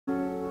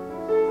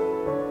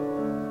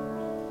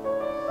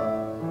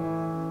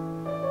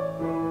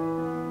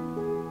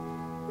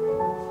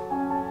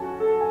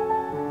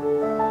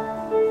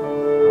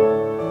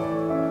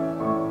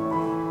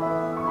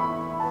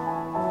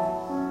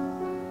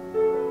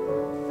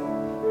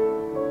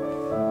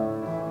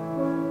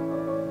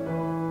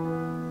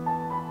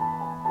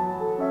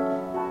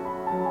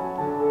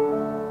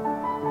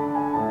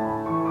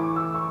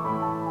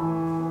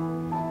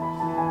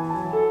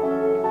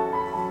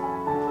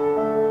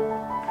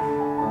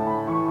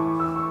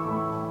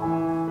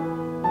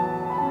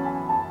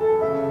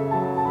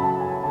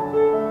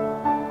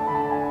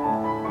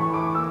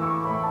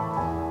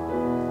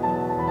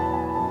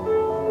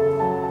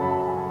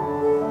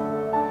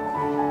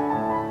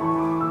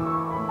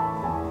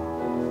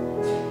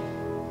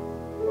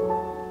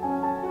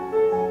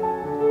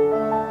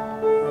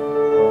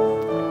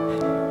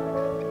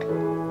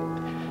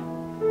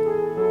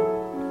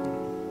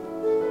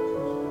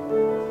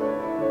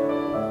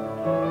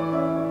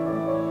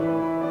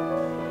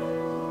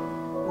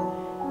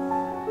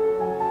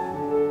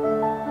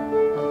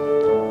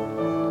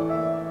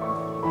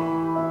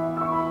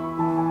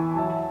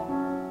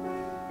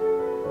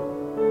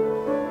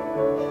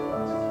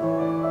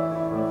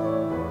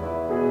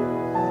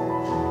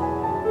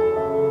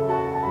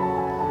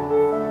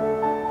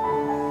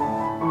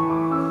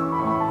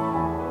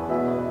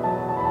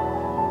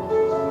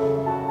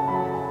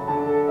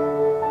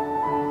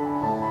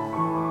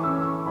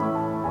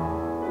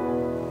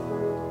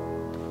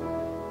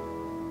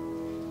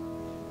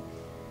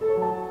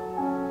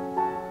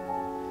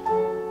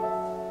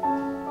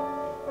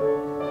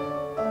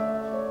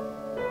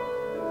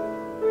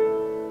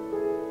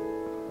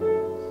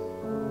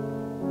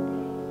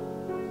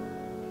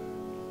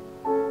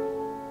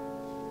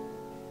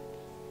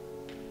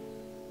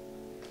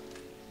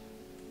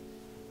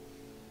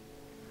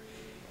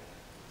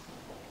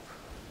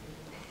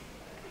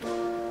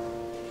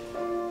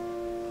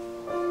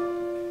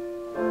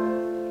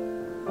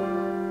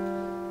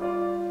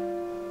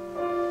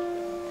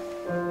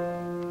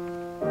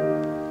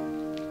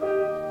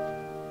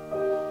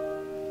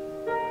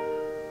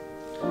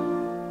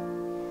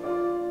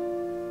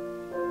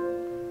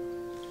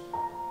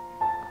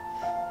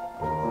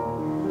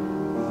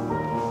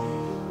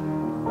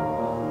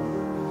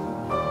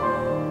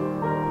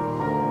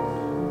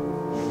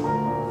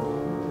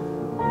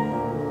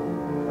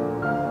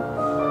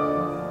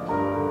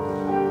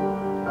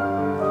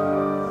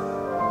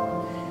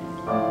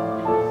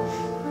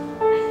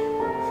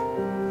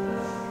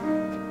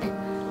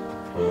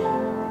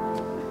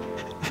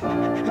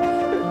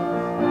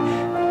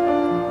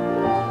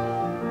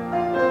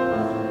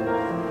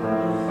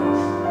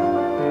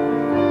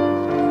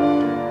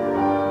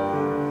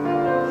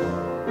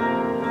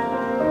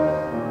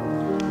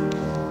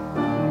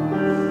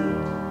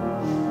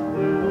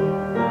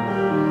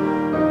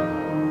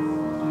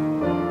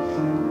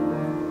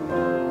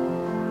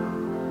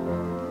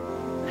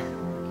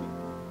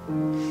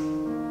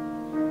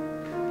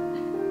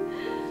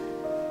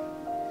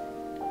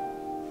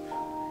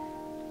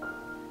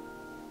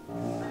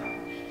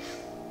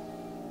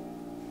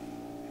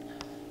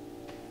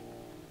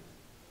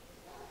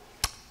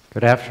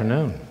Good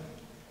afternoon.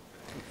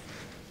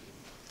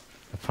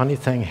 A funny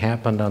thing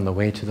happened on the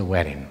way to the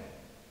wedding.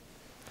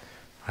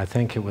 I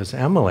think it was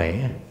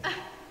Emily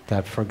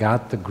that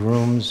forgot the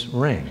groom's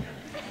ring.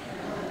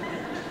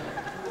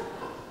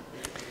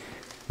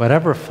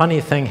 Whatever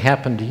funny thing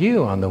happened to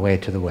you on the way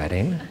to the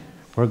wedding,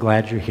 we're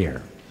glad you're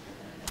here.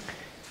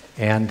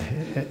 And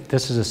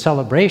this is a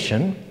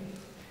celebration,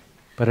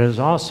 but it is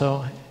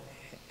also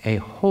a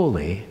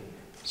holy,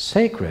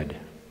 sacred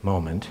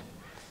moment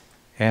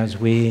as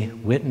we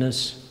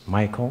witness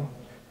Michael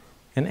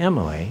and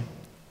Emily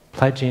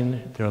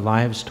pledging their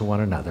lives to one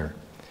another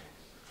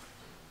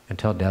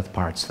until death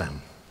parts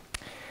them.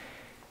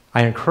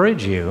 I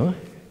encourage you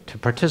to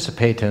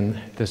participate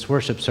in this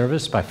worship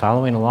service by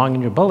following along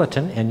in your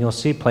bulletin, and you'll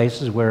see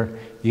places where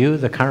you,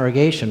 the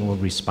congregation, will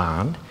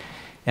respond,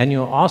 and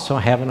you'll also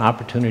have an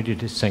opportunity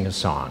to sing a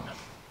song.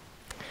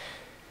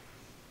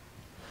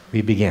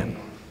 We begin.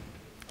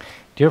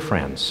 Dear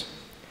friends,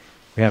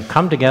 we have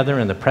come together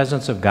in the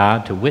presence of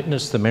God to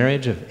witness the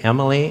marriage of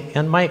Emily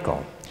and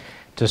Michael,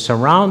 to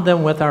surround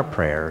them with our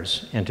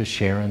prayers, and to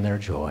share in their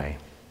joy.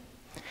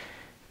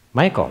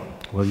 Michael,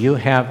 will you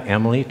have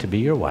Emily to be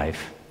your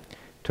wife,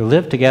 to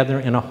live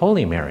together in a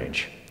holy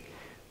marriage?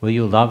 Will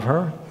you love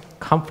her,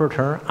 comfort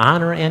her,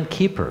 honor and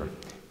keep her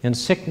in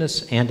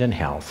sickness and in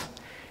health,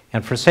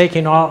 and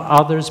forsaking all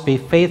others, be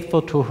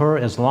faithful to her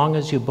as long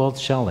as you both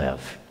shall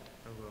live?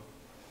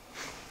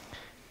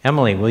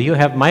 Emily, will you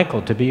have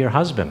Michael to be your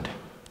husband,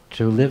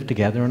 to live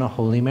together in a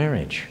holy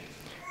marriage?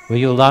 Will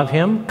you love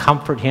him,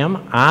 comfort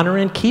him, honor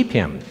and keep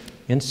him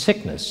in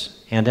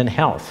sickness and in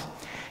health,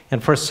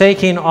 and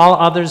forsaking all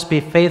others, be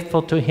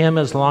faithful to him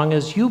as long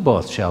as you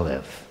both shall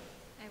live?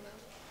 I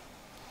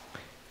will.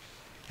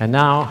 And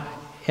now,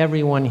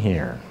 everyone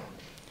here,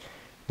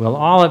 will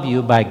all of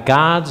you, by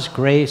God's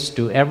grace,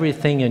 do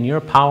everything in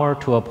your power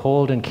to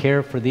uphold and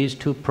care for these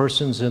two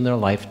persons in their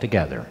life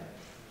together?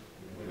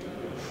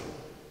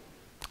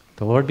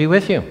 The Lord be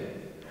with you.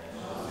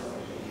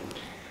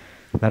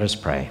 Let us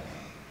pray.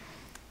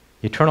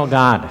 Eternal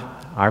God,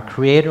 our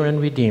Creator and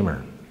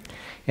Redeemer,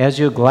 as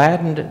you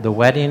gladdened the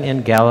wedding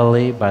in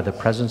Galilee by the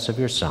presence of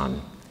your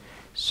Son,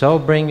 so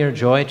bring your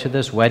joy to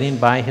this wedding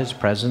by his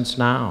presence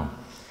now.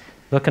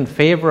 Look in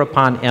favor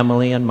upon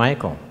Emily and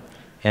Michael,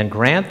 and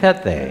grant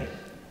that they,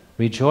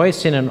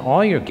 rejoicing in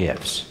all your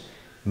gifts,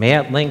 may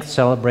at length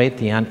celebrate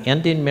the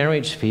unending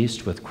marriage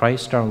feast with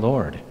Christ our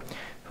Lord,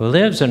 who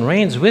lives and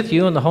reigns with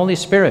you in the Holy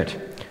Spirit,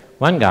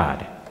 one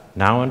God,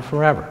 now and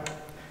forever.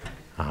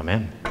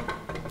 Amen.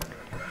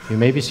 You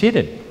may be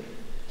seated.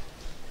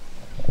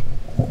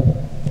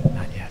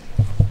 Not yet.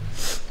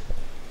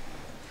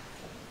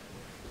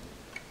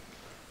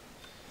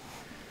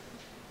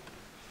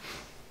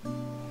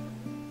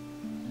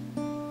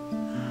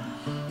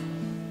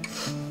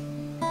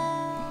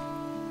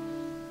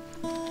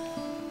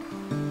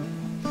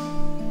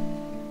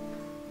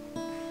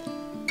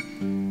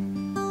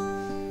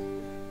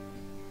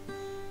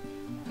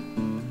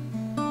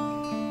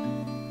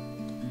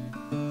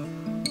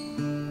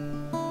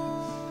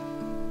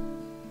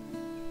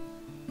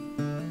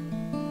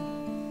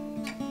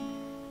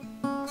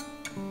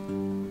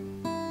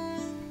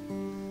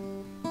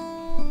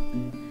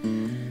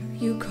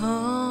 You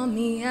call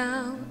me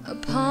out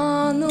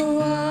upon the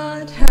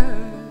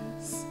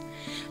waters,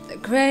 the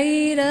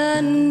great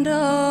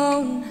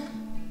unknown,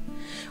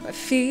 where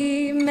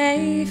feet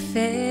may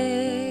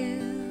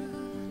fail.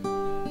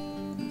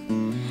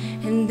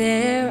 And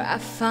there I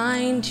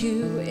find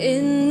you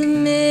in the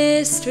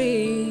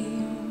mystery,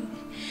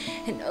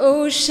 and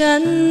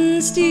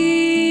oceans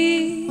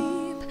deep,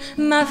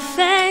 my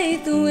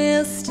faith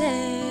will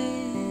stand.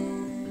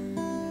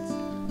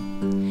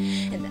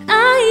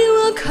 I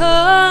will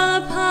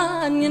call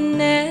upon your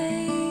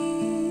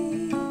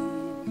name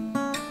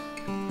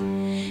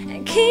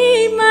and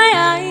keep my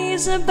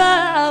eyes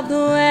above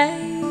the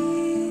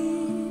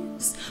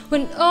waves.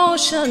 When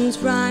oceans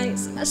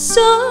rise, my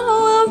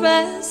soul will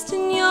rest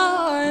in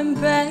your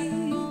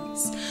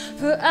embrace.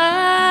 For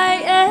I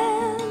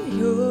am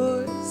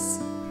yours,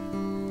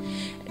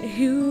 and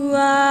you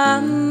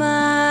are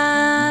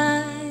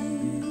mine.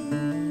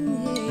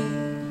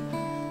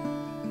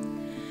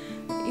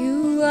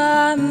 You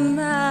are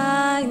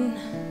mine.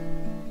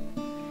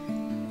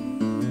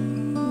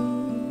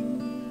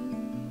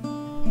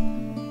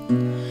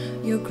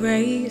 Your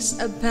grace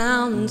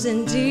abounds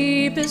in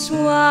deepest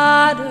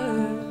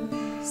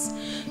waters.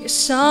 Your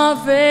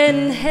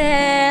sovereign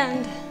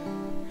hand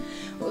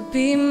will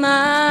be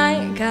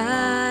my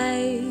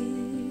guide.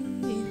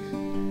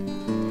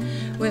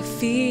 Where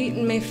feet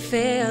may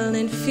fail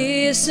and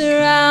fear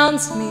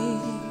surrounds me,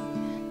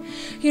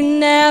 you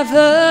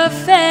never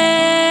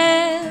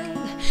fail,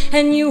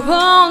 and you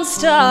won't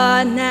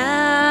start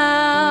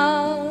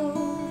now.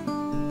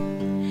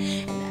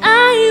 And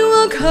I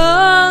will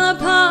call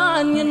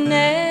upon your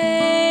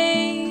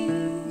name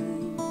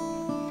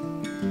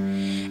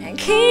and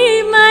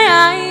keep my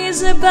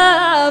eyes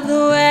above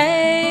the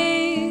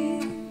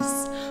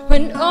waves.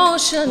 When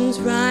oceans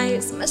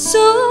rise, my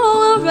soul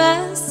will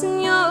rest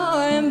in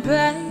your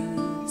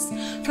embrace.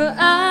 for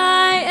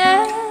I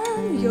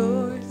am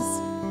yours,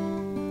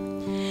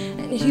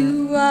 and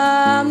you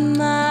are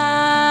mine.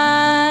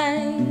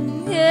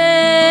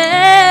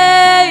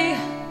 Yeah.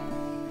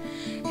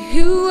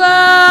 You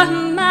are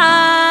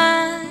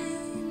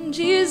mine,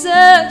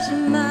 Jesus,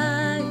 you're mine.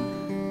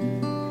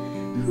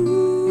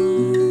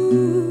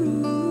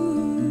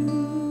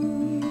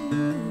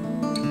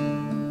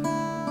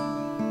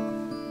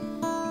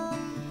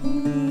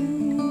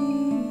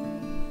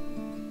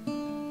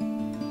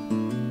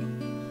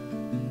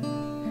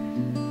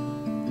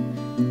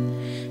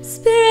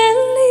 Spirit,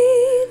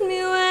 lead me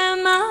where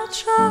my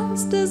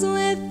trust is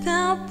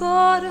without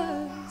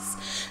borders.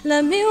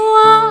 Let me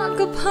walk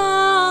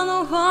upon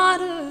the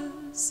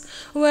waters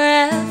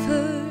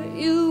wherever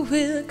you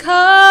will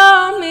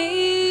call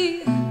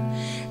me.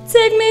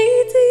 Take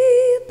me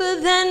deeper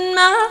than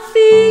my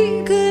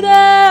feet could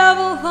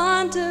ever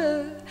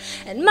wander,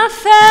 and my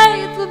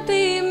faith will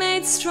be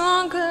made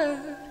stronger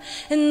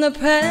in the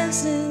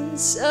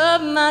presence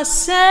of my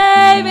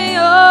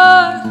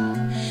Savior.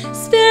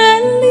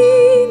 Spirit,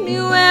 lead me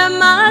where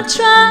my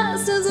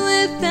trust is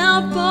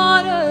without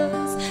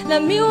borders.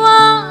 Let me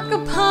walk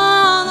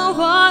upon the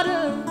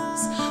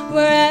waters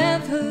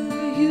wherever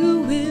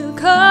you will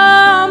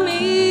call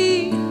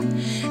me.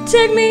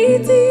 Take me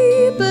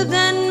deeper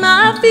than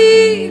my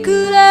feet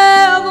could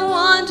ever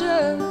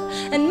wander,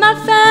 and my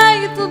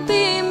faith will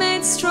be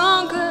made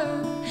stronger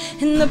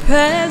in the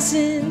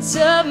presence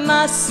of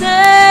my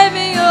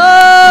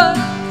Savior.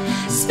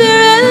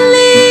 Spirit,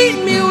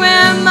 lead me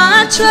where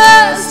my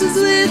trust is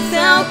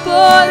without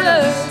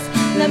borders.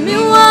 Let me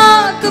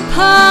walk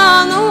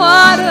upon the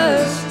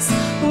waters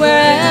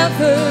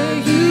wherever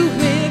you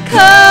will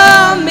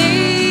call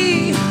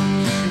me.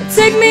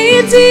 Take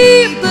me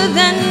deeper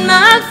than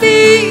my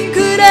feet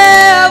could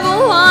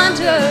ever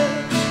wander,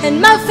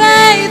 and my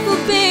faith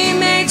will be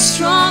made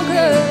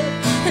stronger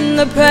in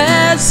the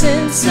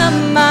presence of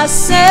my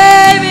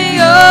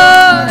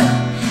Savior.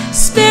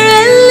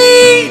 Spirit,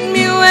 lead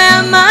me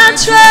where my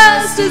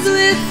trust is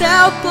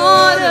without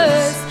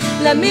borders.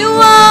 Let me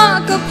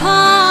walk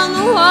upon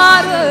the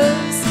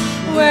waters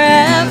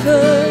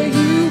wherever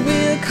you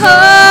will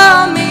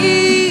call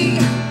me.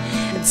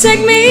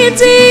 Take me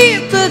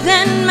deeper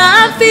than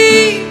my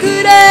feet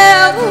could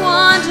ever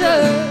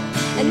wander,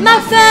 and my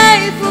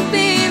faith will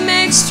be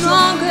made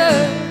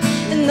stronger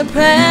in the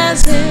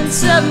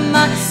presence of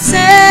my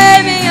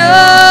Savior.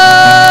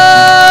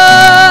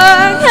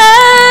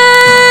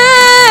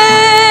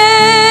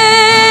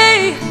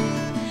 Hey,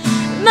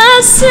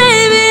 my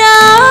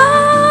Savior,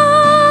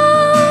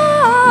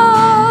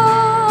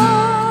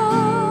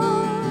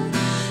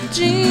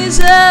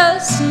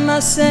 Jesus, my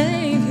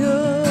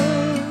Savior.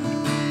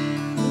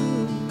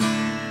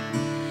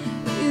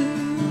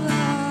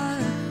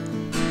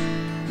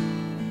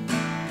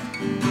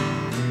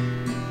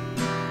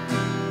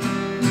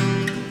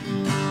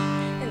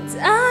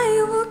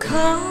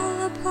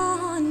 Call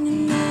upon your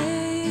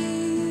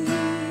name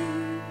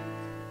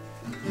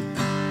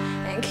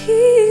and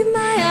keep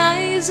my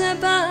eyes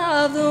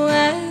above the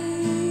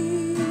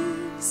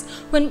waves.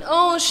 When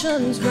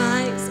oceans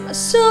rise, my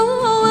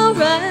soul will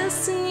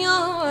rest in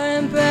your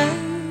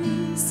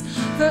embrace.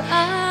 For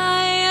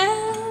I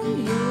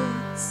am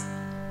yours,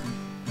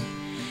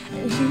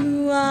 and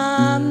you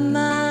are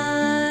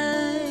mine.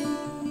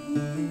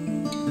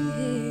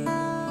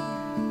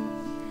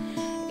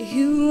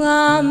 You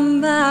are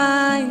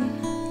mine,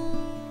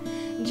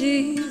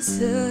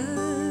 Jesus,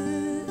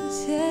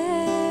 yeah.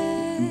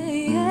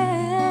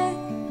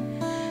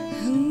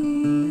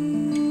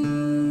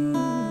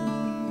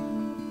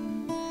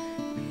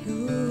 You're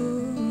mine.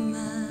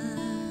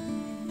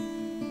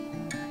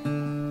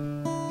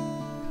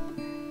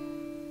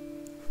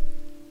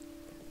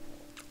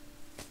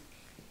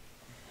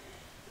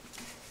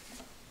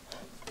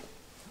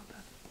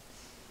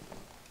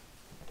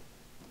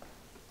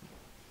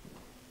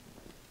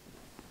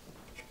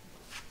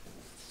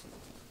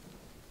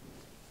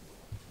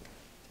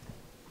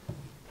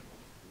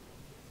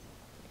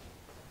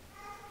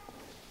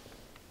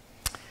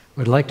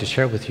 I'd like to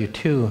share with you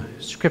two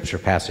scripture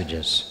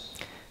passages.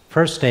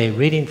 First, a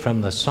reading from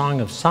the Song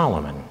of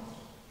Solomon.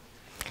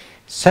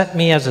 Set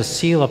me as a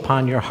seal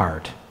upon your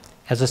heart,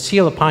 as a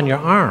seal upon your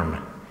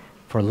arm,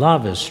 for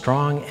love is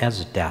strong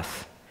as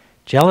death.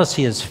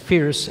 Jealousy is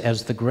fierce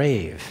as the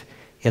grave.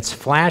 Its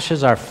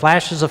flashes are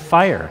flashes of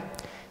fire,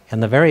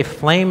 and the very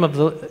flame of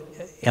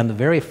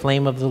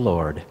the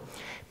Lord.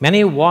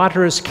 Many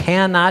waters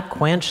cannot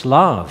quench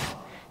love,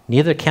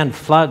 neither can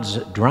floods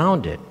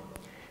drown it.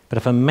 But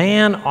if a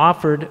man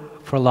offered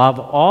for love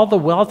all the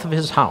wealth of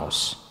his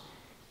house,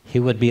 he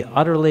would be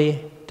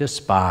utterly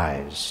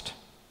despised.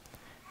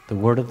 The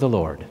word of the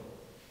Lord.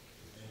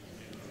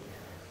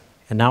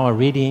 And now a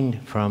reading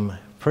from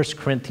 1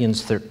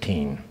 Corinthians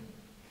 13.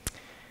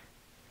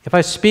 If I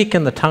speak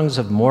in the tongues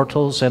of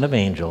mortals and of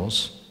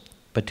angels,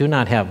 but do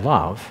not have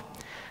love,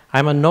 I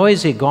am a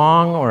noisy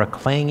gong or a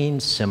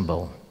clanging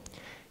cymbal.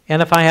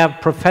 And if I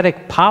have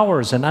prophetic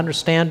powers and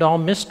understand all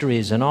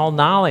mysteries and all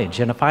knowledge,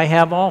 and if I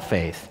have all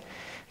faith,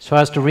 so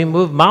as to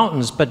remove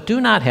mountains, but do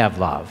not have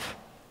love,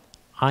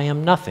 I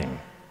am nothing.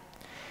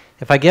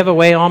 If I give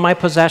away all my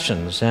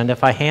possessions, and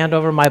if I hand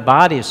over my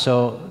body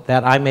so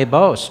that I may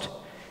boast,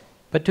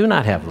 but do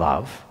not have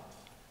love,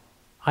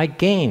 I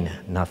gain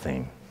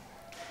nothing.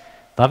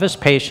 Love is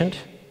patient,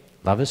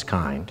 love is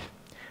kind.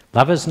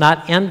 Love is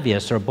not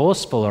envious or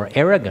boastful or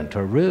arrogant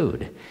or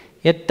rude.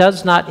 It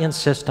does not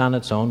insist on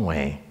its own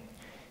way.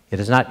 It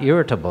is not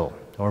irritable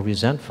or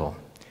resentful.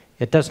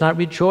 It does not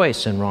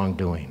rejoice in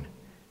wrongdoing,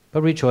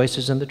 but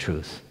rejoices in the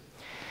truth.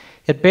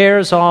 It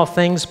bears all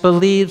things,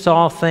 believes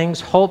all things,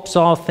 hopes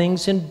all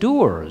things,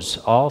 endures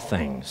all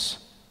things.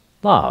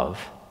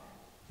 Love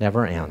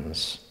never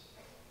ends.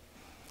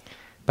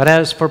 But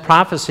as for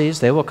prophecies,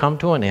 they will come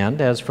to an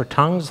end. As for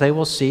tongues, they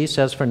will cease.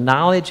 As for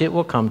knowledge, it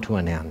will come to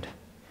an end.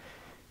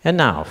 And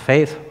now,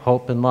 faith,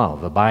 hope, and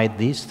love abide,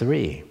 these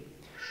three.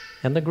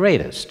 And the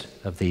greatest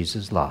of these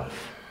is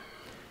love.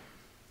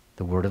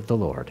 The word of the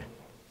Lord.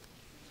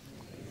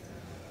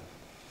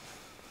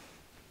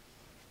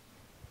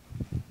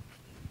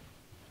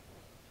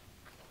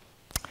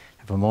 I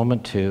have a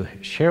moment to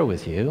share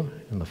with you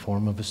in the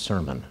form of a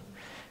sermon.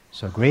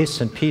 So grace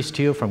and peace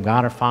to you from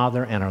God our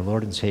Father and our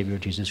Lord and Savior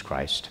Jesus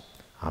Christ.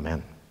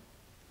 Amen.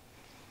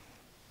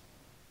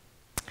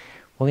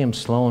 William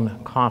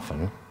Sloane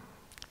Coffin,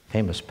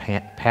 famous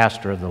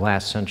pastor of the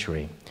last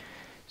century,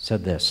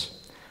 said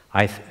this: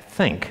 I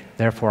think,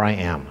 therefore I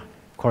am.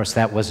 Of course,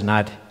 that was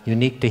not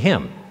unique to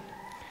him.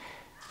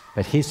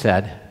 But he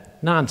said,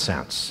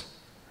 nonsense.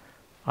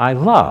 I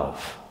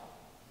love,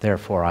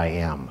 therefore I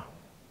am.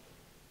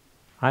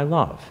 I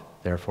love,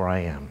 therefore I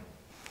am.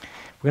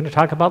 We're going to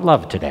talk about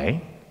love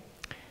today.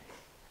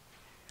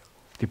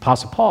 The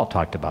Apostle Paul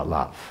talked about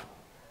love.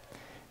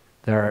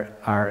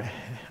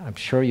 I'm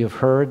sure you've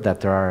heard that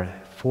there are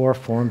 4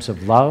 forms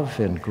of love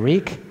in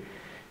Greek.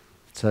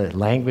 It's a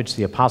language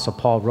the Apostle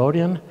Paul wrote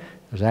in.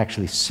 There's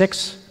actually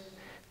 6,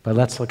 but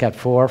let's look at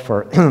 4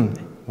 for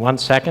 1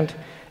 second.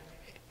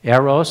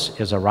 Eros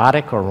is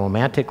erotic or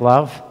romantic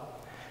love,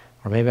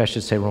 or maybe I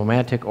should say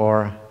romantic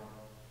or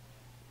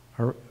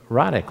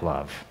erotic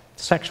love,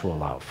 sexual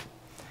love.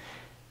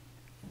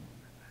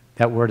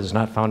 That word is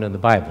not found in the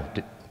Bible,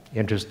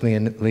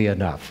 interestingly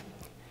enough.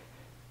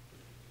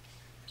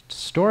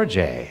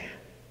 Storge,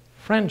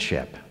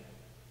 friendship,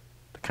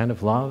 the kind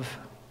of love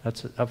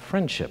that's a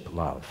friendship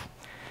love.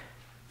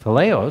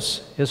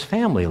 Phileos is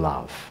family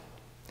love.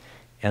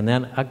 And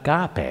then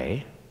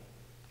agape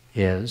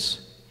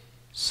is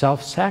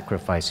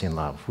self-sacrificing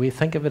love. We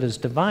think of it as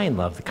divine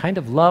love, the kind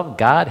of love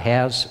God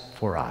has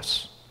for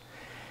us.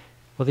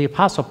 Well, the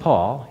Apostle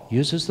Paul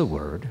uses the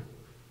word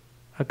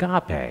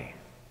agape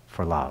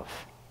for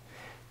love.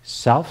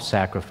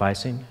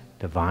 Self-sacrificing,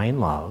 divine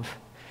love,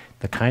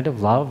 the kind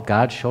of love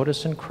God showed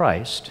us in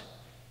Christ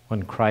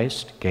when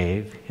Christ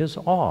gave his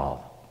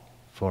all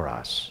for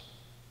us.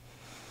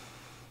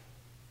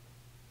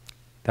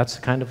 That's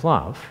the kind of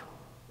love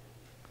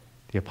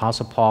the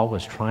Apostle Paul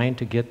was trying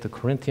to get the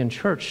Corinthian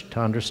church to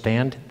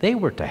understand they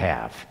were to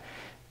have.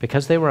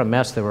 Because they were a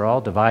mess, they were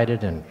all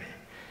divided and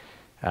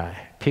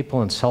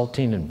people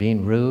insulting and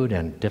being rude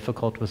and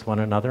difficult with one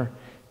another,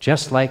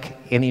 just like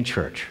any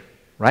church,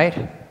 right?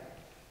 If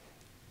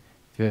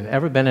you've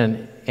ever been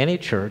in any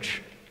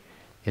church,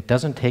 it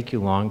doesn't take you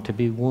long to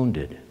be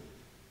wounded.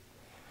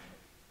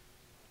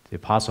 The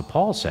Apostle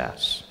Paul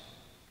says,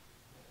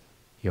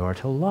 you are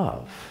to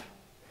love,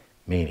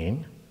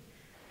 meaning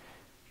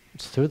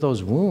it's through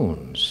those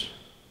wounds,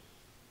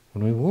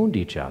 when we wound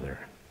each other,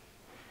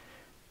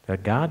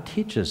 that God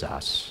teaches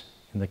us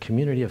in the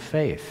community of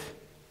faith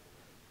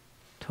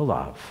to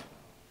love.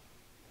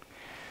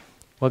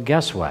 Well,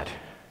 guess what,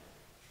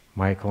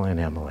 Michael and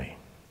Emily?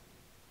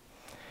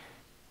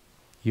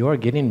 You are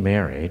getting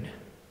married.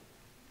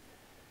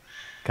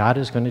 God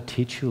is going to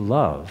teach you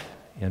love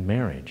in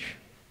marriage.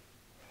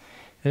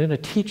 He's going to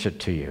teach it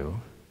to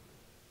you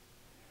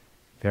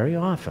very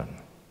often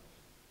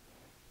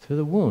through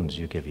the wounds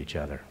you give each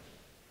other.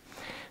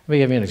 Let me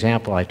give you an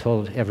example. I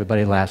told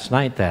everybody last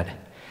night that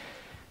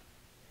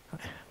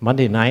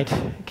Monday night,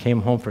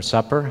 came home for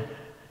supper.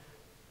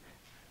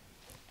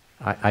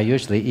 I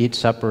usually eat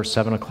supper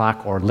 7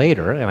 o'clock or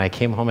later, and I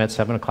came home at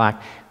 7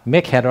 o'clock.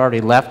 Mick had already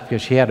left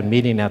because she had a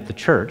meeting at the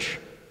church.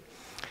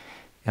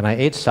 And I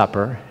ate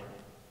supper,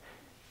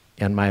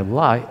 and my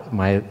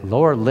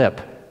lower lip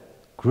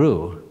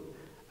grew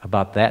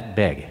about that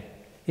big.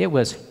 It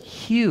was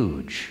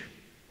huge.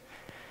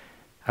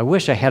 I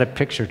wish I had a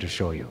picture to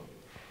show you.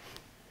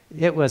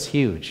 It was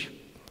huge.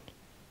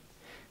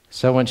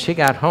 So when she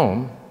got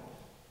home,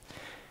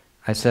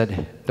 I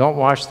said, don't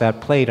wash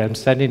that plate, I'm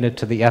sending it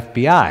to the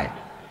FBI.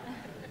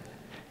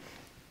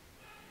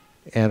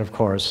 And of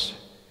course,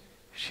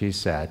 she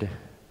said,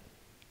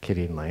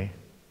 kiddingly,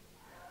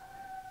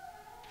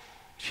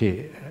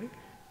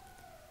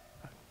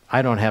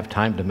 I don't have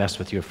time to mess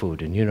with your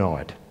food, and you know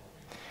it.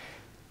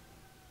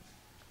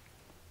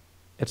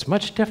 It's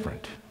much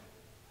different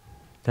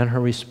than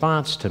her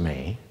response to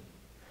me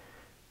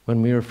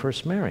when we were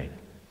first married.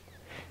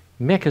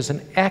 Mick is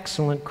an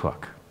excellent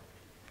cook,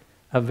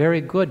 a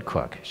very good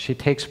cook. She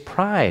takes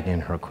pride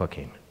in her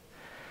cooking.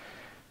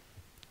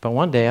 But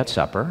one day at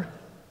supper,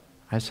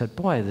 I said,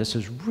 boy, this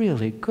is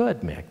really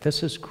good, Mick.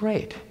 This is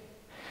great.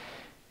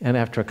 And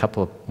after a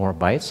couple of more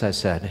bites, I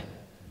said,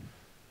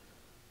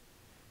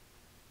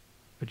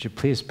 would you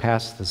please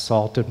pass the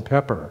salt and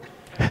pepper?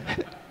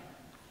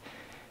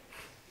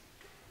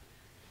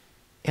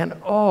 And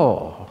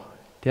oh,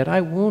 did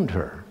I wound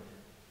her?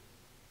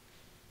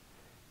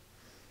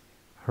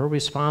 Her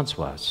response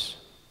was,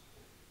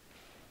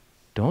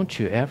 don't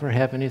you ever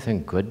have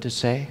anything good to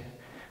say?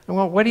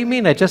 Well, what do you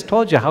mean? I just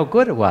told you how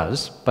good it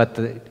was. But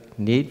the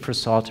need for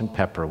salt and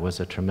pepper was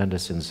a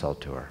tremendous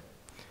insult to her.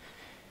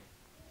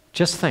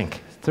 Just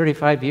think,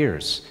 35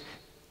 years,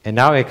 and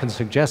now I can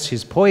suggest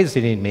she's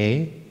poisoning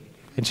me,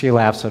 and she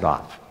laughs it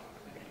off.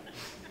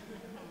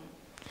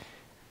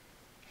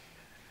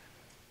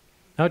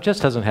 Now, it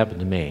just doesn't happen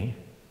to me.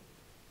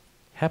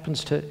 It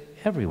happens to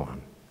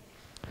everyone.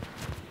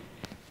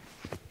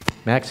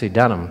 Maxie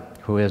Dunham,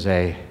 who is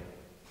a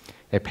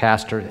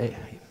pastor,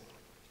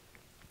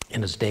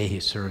 in his day he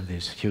served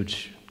these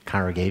huge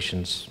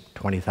congregations,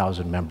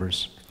 20,000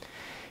 members,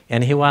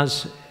 and he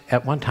was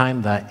at one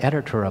time the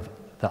editor of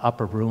The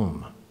Upper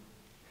Room.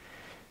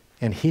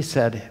 And he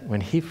said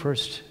when he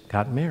first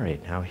got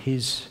married, now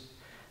he's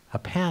a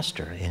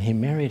pastor, and he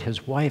married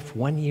his wife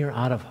 1 year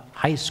out of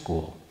high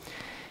school.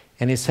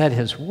 And he said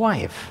his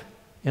wife,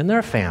 in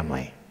their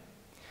family,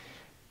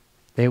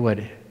 they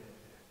would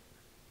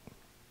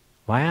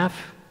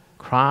laugh,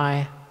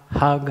 cry,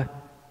 hug,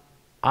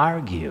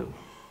 argue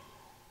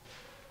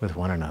with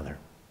one another.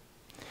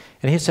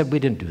 And he said we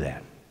didn't do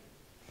that.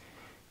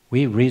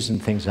 We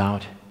reasoned things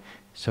out.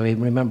 So he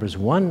remembers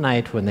one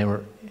night when they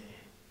were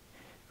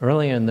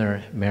early in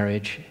their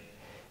marriage,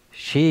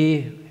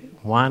 she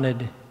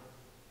wanted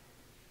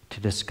to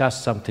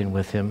discuss something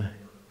with him.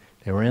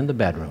 They were in the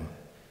bedroom.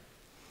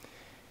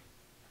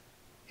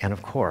 And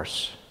of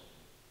course,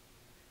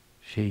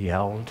 she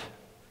yelled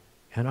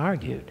and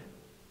argued.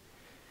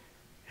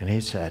 And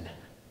he said,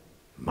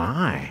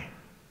 my,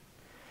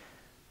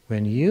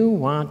 when you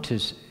want to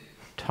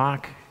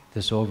talk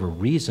this over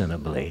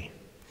reasonably,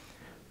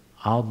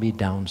 I'll be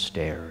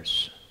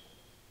downstairs.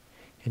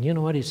 And you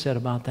know what he said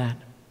about that?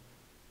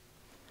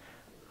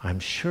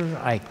 I'm sure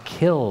I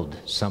killed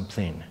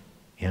something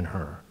in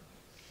her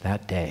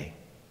that day.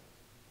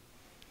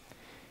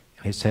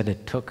 And he said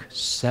it took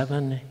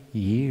 7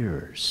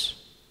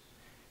 years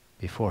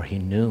before he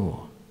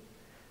knew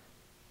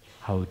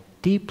how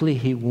deeply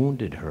he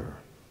wounded her.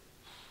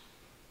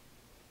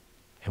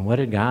 And what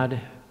did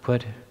God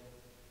put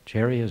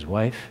Jerry, his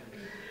wife,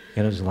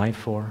 in his life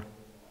for?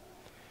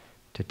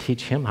 To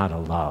teach him how to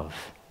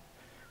love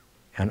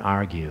and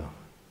argue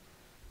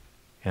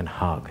and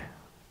hug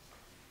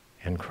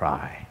and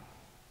cry.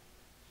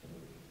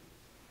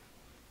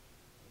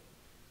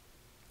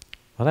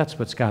 Well, that's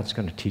what God's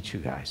going to teach you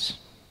guys.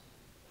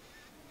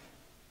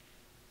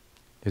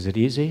 Is it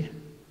easy?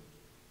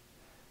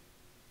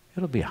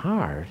 It'll be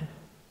hard,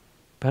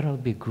 but it'll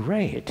be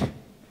great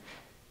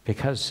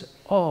because,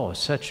 oh,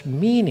 such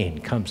meaning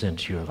comes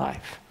into your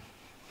life.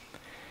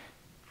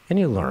 And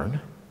you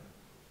learn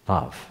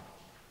love.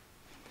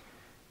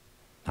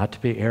 Not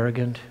to be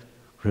arrogant,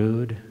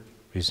 rude,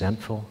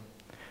 resentful.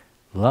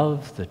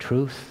 Love the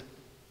truth.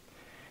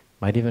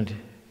 Might even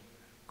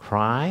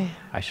cry.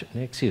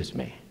 Excuse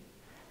me.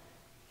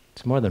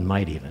 It's more than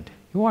might even.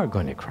 You are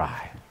going to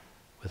cry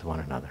with one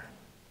another.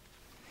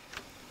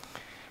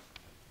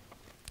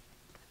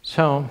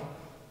 So,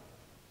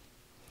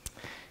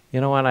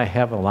 you know what? I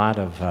have a lot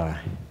of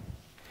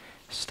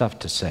stuff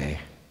to say,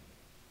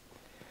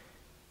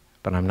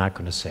 but I'm not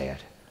going to say it.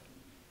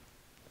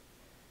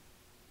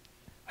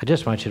 I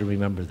just want you to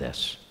remember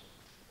this.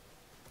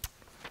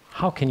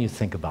 How can you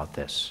think about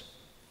this?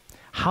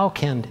 How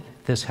can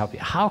this help you?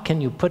 How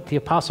can you put the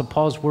Apostle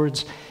Paul's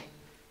words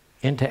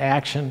into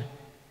action,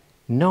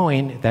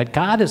 knowing that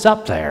God is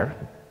up there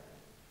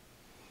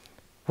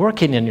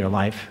working in your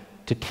life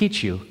to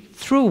teach you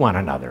through one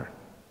another?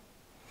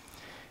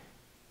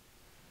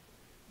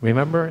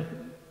 Remember,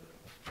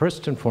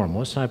 first and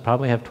foremost, and I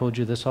probably have told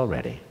you this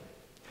already,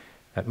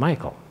 that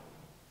Michael,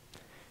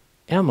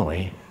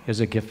 Emily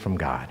is a gift from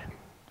God.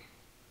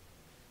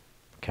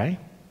 Okay?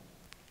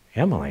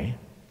 Emily,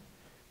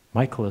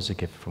 Michael is a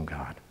gift from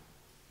God.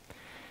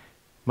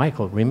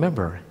 Michael,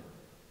 remember,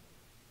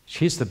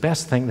 she's the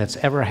best thing that's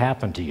ever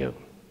happened to you.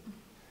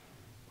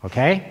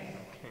 Okay?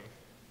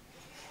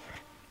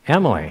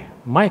 Emily,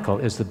 Michael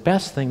is the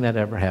best thing that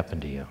ever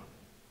happened to you.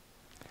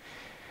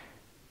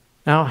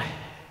 Now,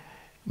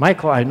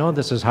 Michael, I know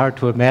this is hard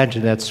to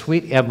imagine that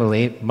sweet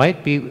Emily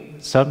might be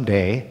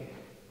someday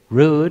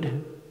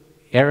rude,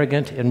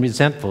 arrogant, and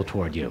resentful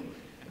toward you.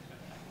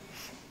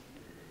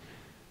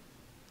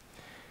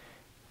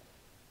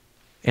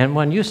 And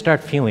when you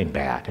start feeling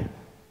bad,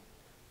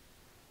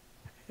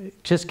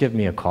 just give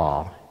me a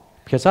call,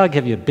 because I'll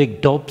give you a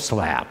big dope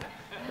slap.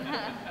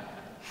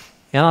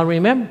 And I'll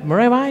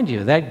remind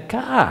you that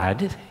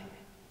God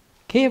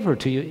gave her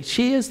to you.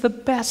 She is the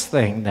best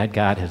thing that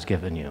God has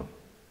given you.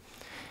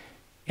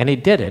 And he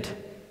did it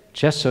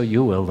just so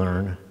you will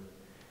learn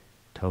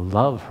to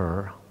love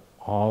her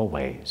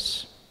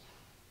always.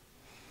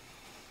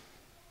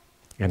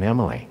 and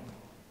Emily.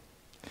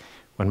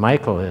 When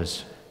Michael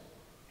is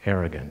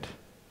arrogant,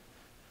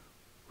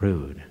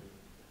 rude,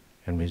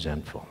 and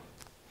resentful.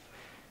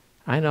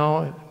 I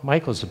know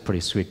Michael's a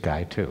pretty sweet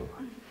guy too,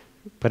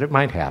 but it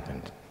might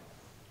happen.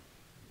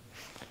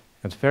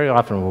 It's very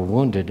often we're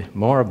wounded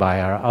more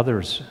by our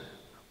others'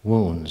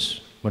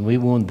 wounds. When we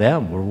wound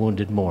them, we're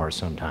wounded more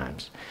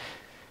sometimes.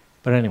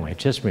 But anyway,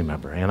 just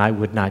remember, and I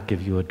would not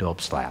give you a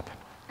dope slap,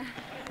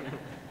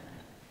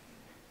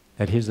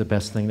 that he's the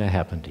best thing that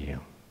happened to you.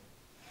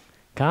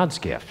 God's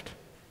gift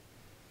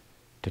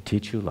to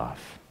teach you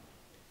love,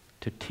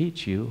 to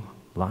teach you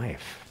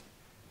life.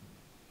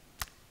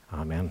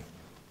 Amen.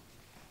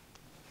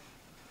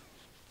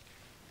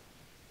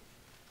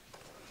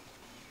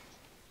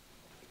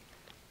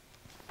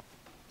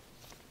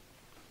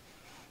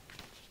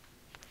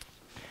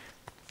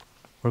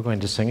 We're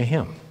going to sing a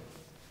hymn.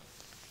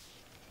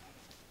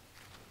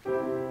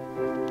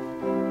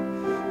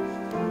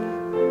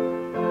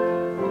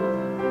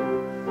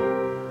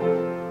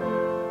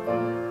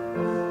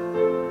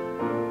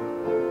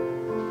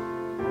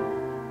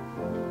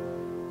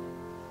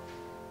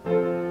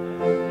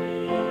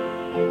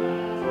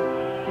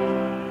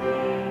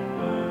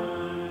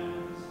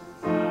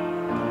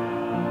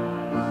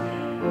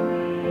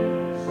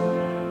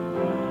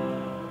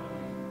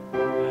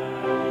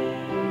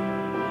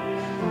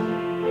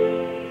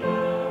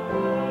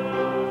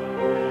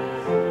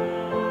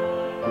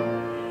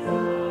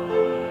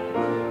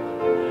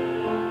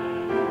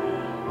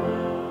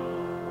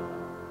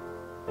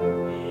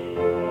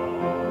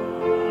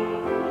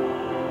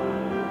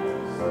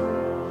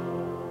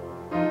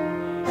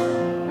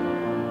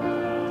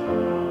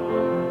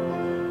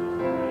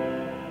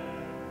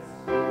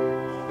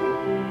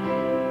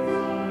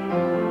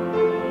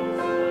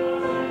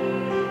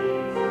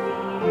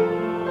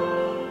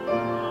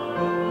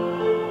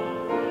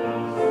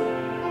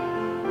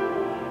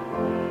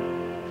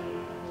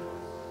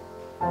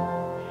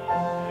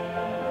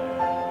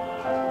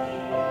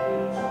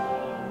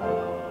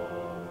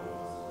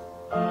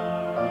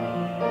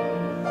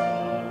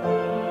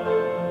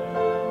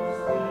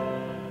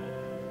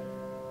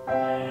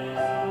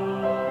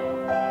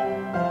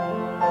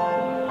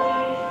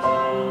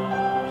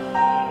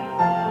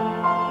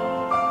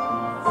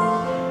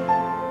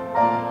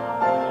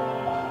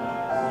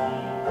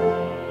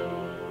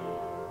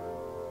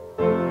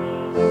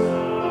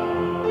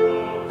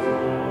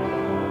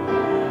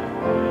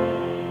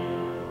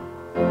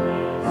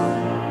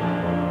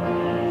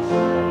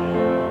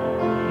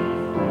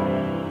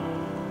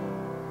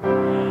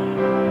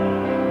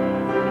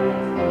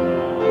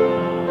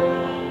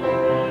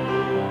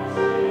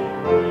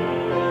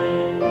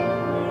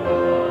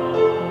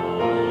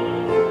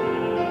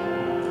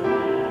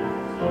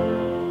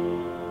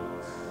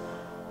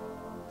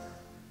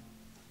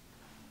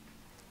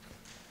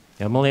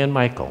 Emily and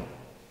Michael,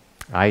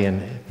 I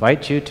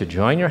invite you to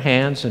join your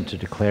hands and to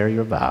declare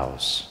your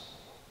vows.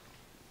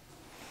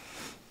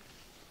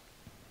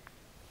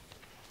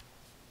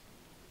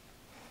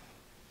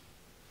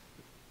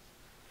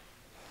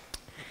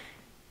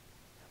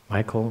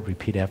 Michael,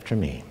 repeat after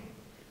me.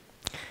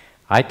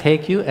 I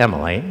take you,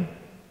 Emily,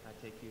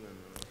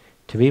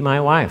 to be my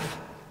wife.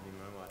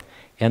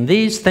 And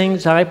these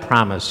things I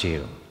promise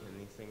you.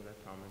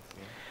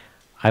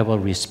 I will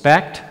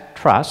respect,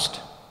 trust,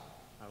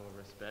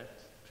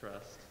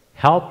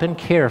 help and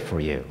care for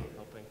you.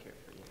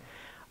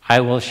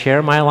 I will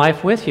share my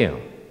life with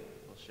you.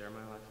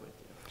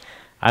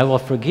 I will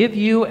forgive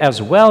you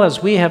as well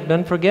as we have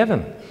been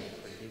forgiven.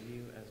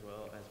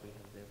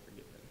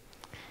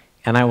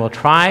 And I will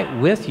try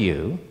with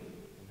you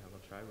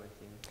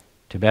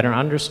to better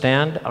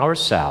understand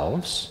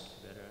ourselves,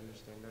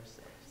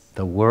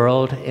 the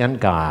world, and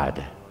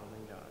God,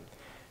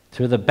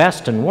 through the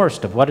best and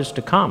worst of what is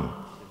to come,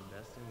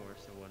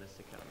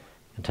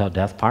 until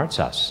death parts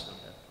us.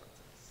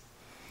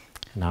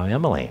 Now,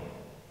 Emily,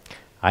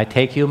 I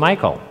take you,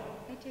 Michael,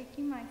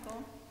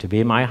 to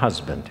be my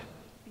husband.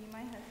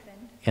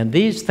 And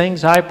these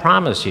things I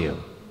promise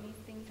you.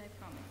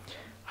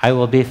 I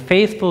will be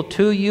faithful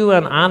to you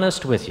and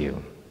honest with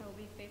you.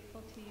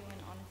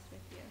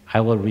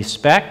 I will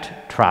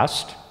respect,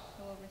 trust,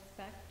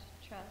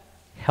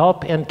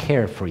 help and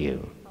care for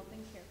you.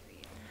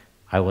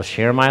 I will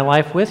share my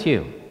life with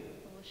you.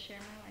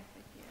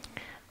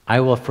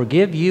 I will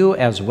forgive you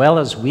as well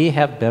as we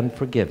have been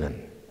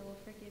forgiven.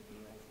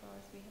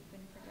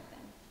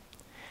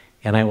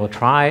 And I will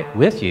try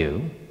with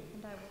you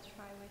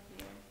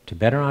to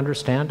better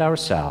understand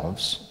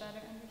ourselves,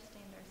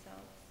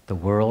 the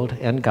world,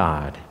 and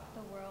God,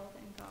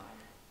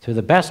 through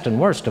the best and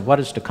worst of what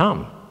is to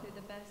come,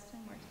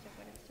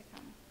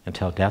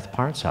 until death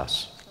parts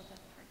us.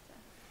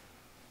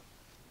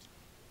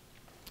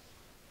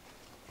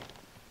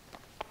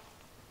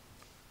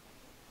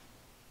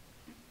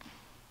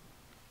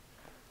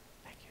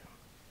 Thank you.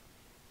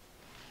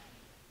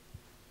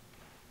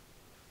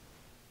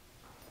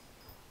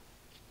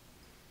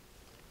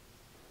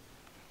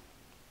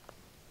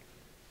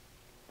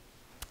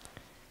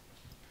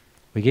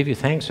 We give you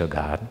thanks, O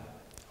God,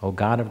 O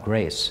God of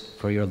grace,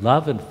 for your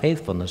love and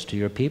faithfulness to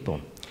your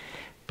people.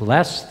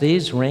 Bless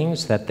these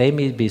rings that they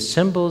may be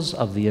symbols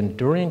of the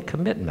enduring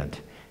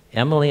commitment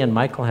Emily and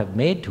Michael have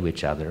made to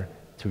each other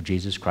through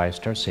Jesus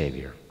Christ our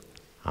Savior.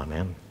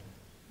 Amen.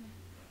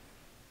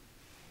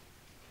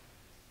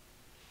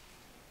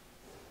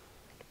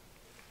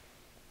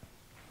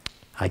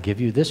 I give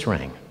you this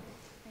ring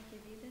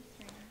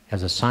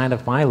as a sign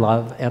of my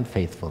love and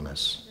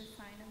faithfulness.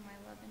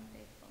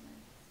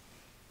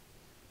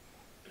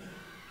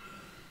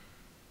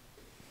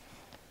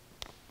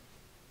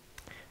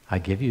 I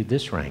give you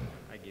this ring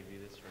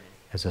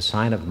as a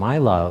sign of my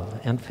love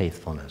and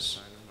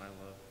faithfulness.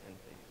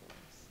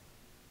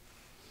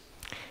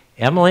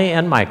 Emily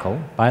and Michael,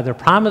 by their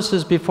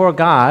promises before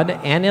God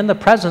and in the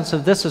presence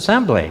of this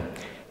assembly,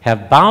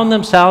 have bound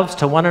themselves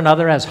to one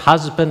another as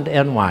husband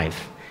and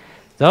wife.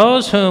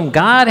 Those whom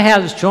God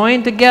has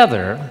joined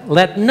together,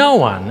 let no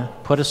one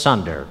put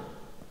asunder.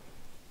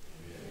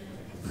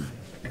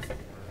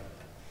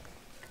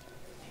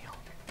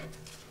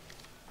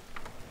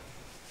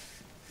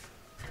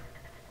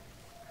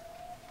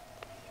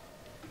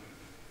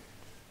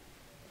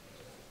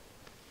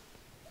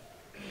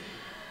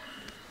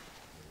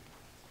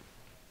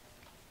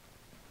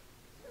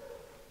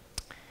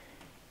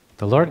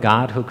 The Lord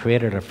God, who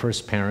created our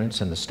first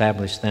parents and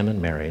established them in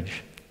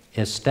marriage,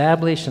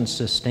 establish and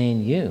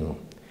sustain you,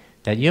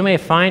 that you may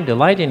find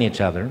delight in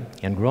each other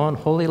and grow in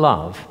holy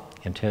love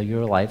until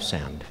your life's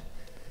end.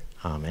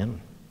 Amen.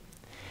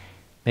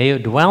 May you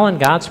dwell in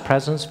God's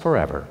presence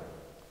forever.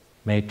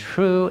 May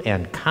true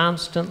and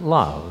constant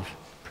love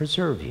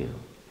preserve you.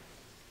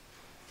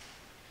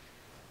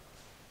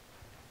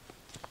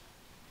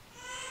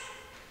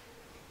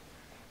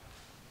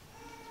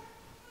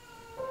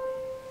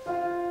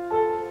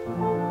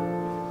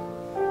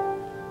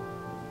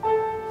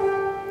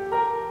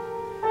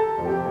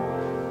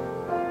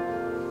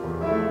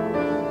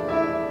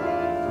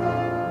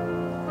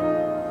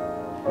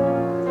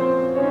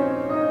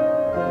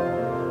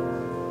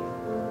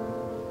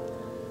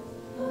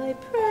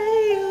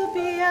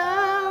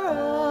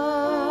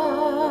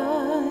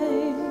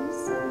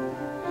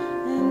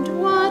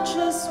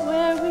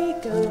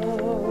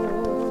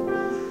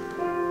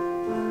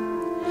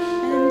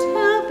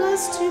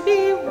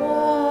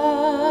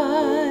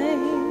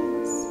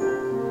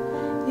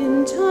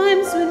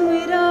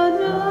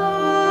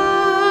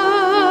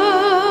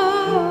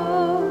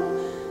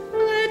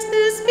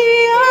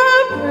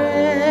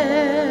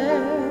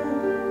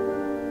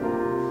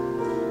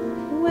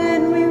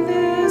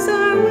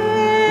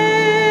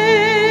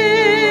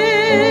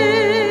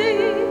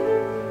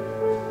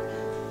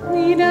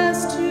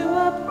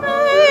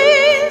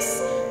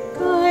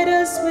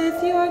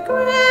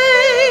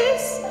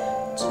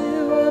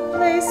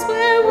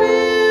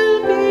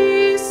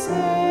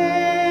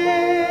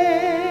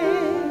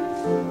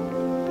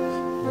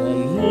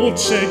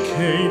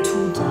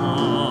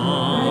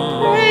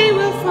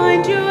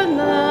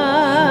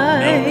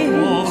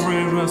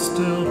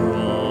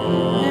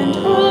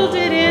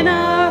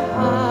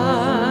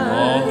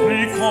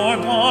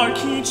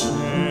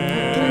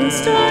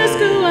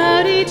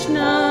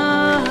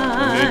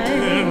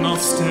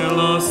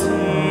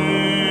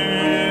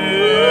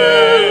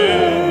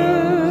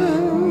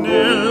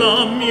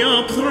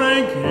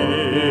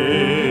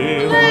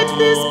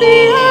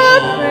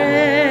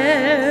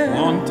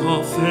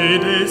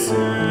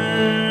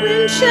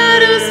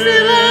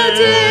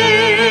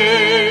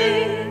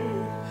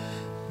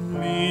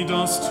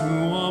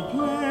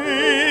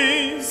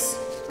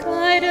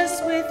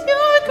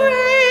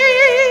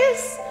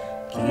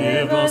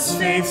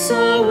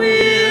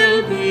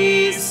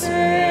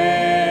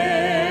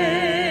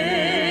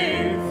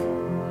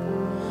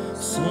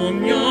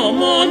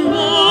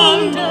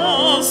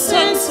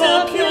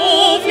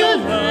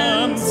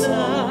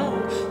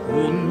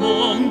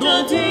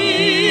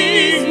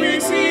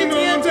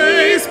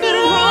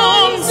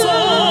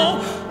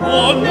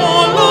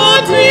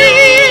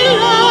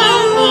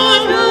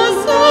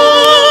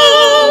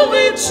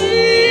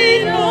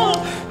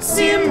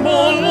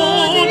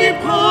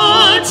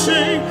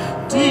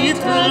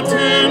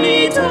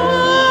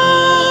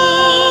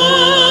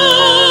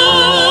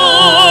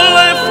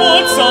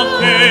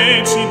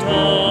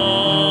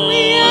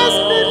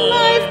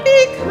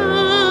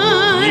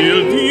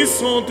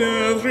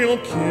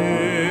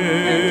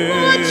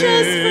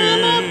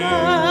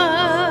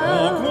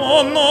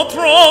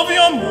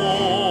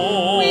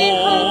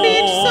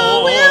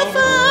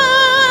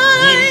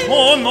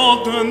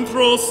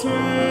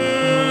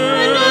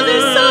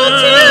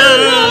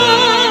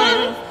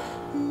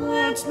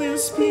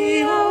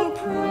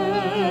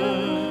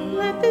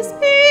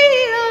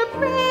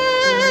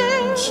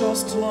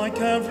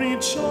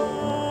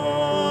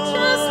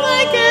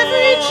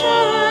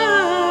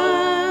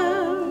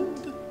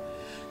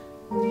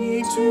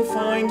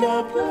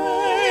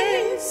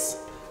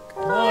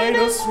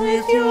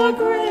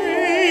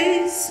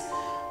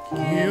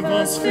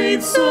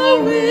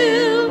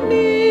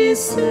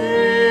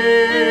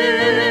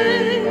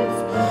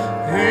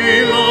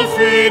 Hail,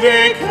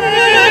 fede,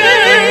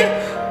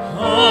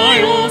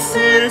 I will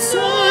say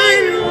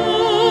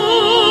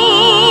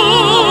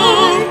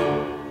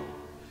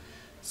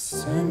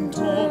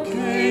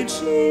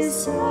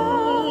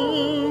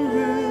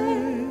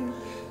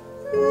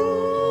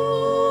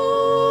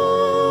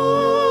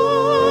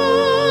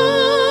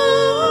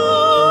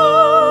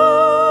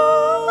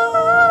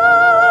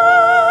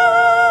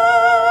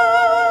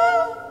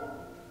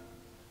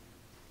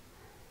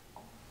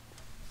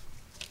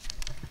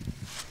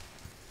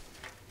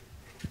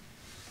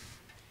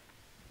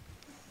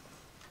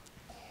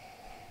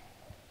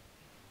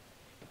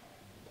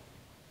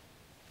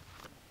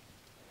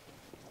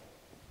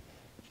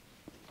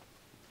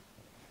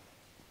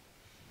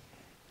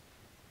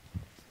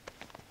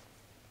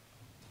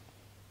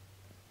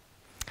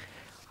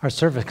Our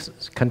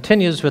service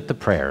continues with the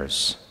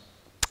prayers.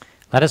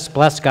 Let us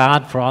bless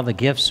God for all the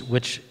gifts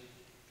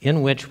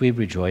in which we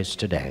rejoice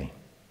today.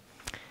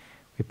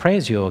 We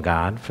praise you, O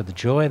God, for the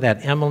joy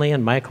that Emily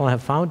and Michael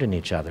have found in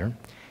each other,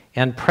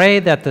 and pray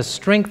that the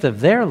strength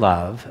of their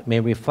love may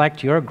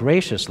reflect your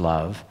gracious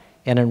love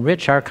and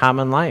enrich our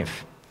common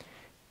life.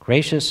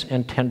 Gracious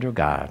and tender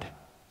God,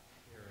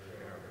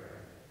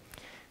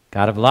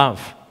 God of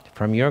love,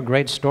 from your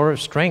great store of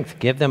strength,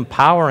 give them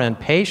power and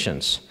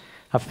patience,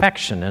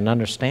 affection and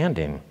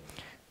understanding,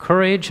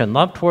 courage and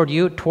love toward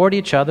you, toward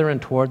each other,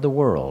 and toward the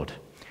world.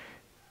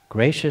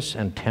 Gracious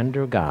and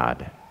tender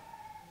God.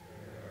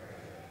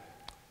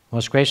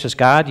 Most gracious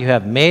God, you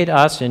have made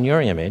us in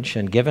your image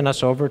and given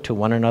us over to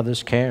one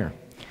another's care.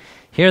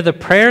 Hear the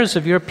prayers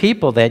of your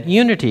people that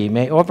unity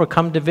may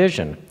overcome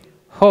division,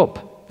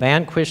 hope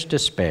vanquish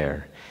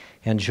despair,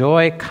 and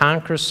joy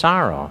conquer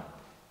sorrow,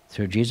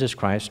 through Jesus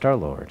Christ our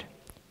Lord.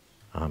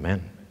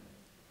 Amen.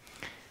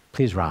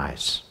 Please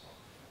rise.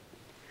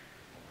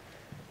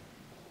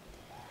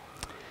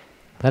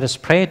 Let us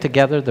pray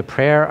together the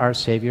prayer our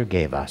Savior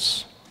gave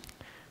us.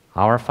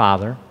 Our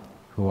Father,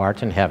 who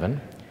art in heaven,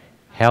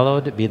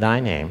 hallowed be thy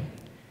name.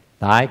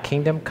 Thy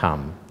kingdom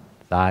come,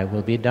 thy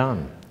will be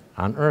done,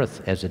 on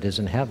earth as it is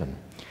in heaven.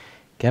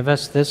 Give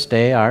us this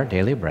day our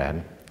daily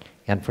bread,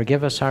 and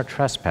forgive us our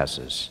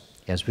trespasses,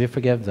 as we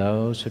forgive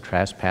those who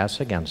trespass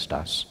against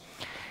us.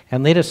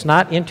 And lead us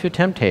not into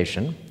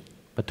temptation,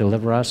 but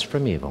deliver us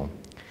from evil.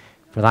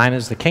 For thine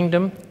is the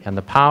kingdom, and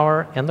the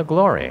power, and the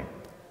glory,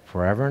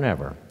 forever and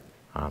ever.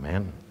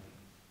 Amen.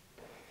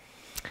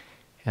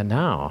 And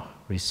now,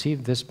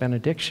 receive this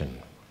benediction.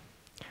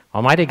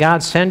 Almighty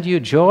God, send you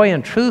joy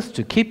and truth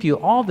to keep you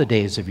all the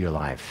days of your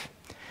life.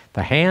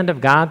 The hand of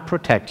God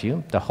protect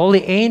you, the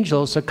holy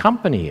angels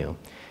accompany you,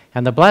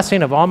 and the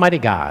blessing of Almighty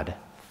God,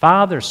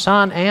 Father,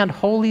 Son, and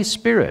Holy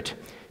Spirit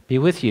be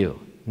with you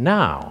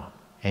now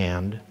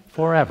and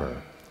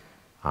forever.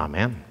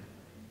 Amen.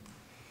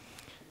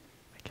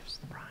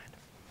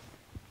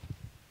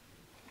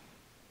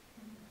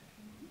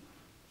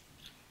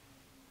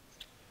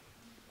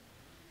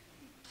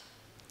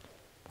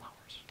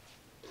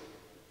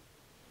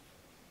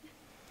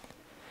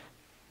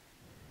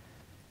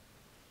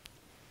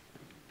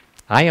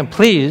 I am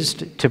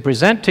pleased to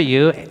present to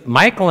you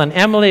Michael and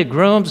Emily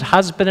Grooms,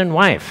 husband and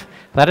wife.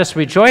 Let us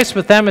rejoice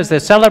with them as they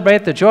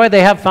celebrate the joy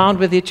they have found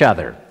with each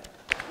other.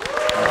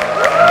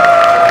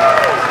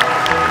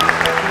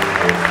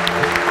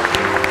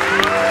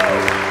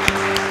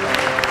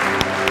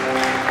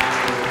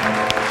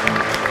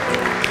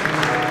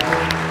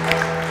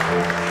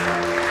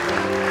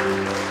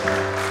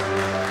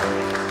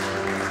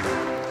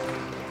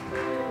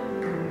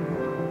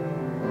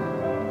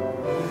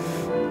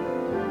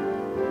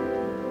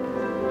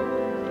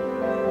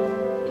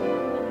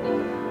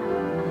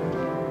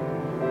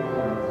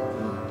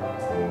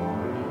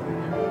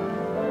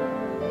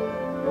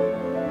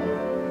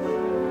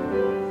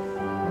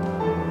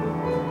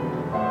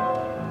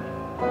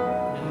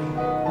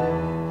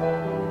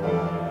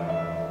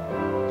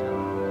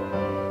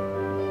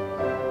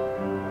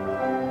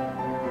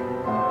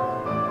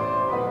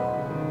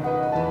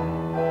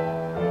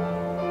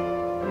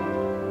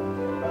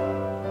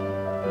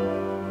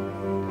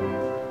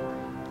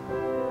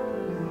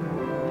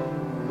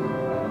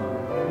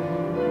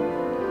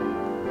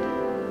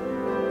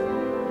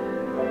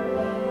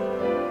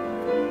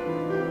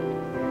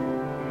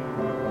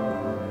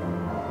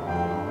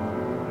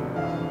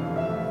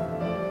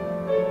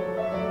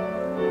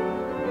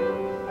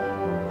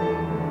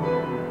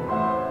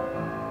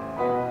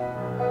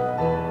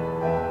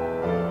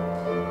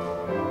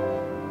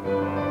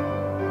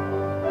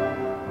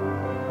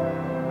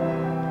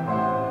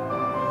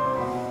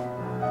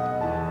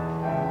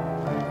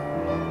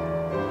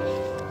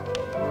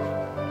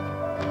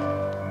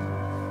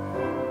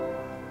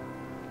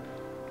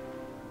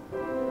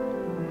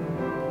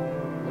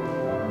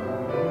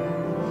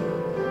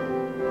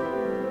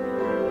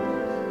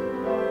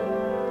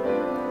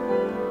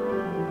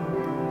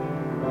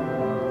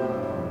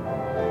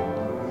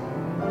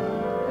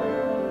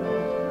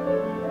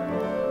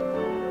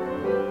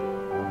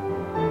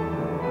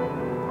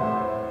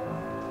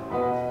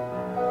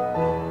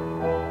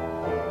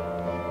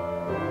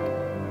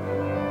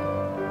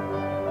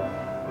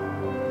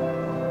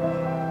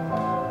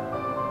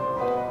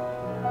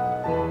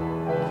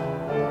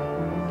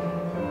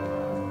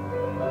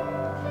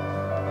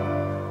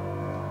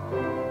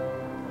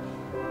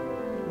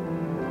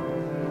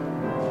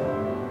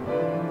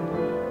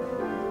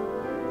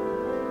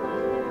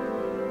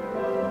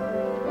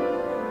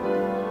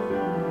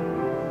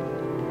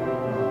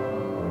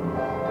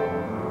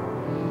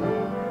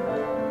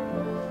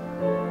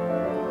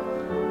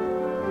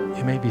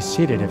 You may be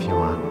seated if you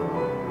want.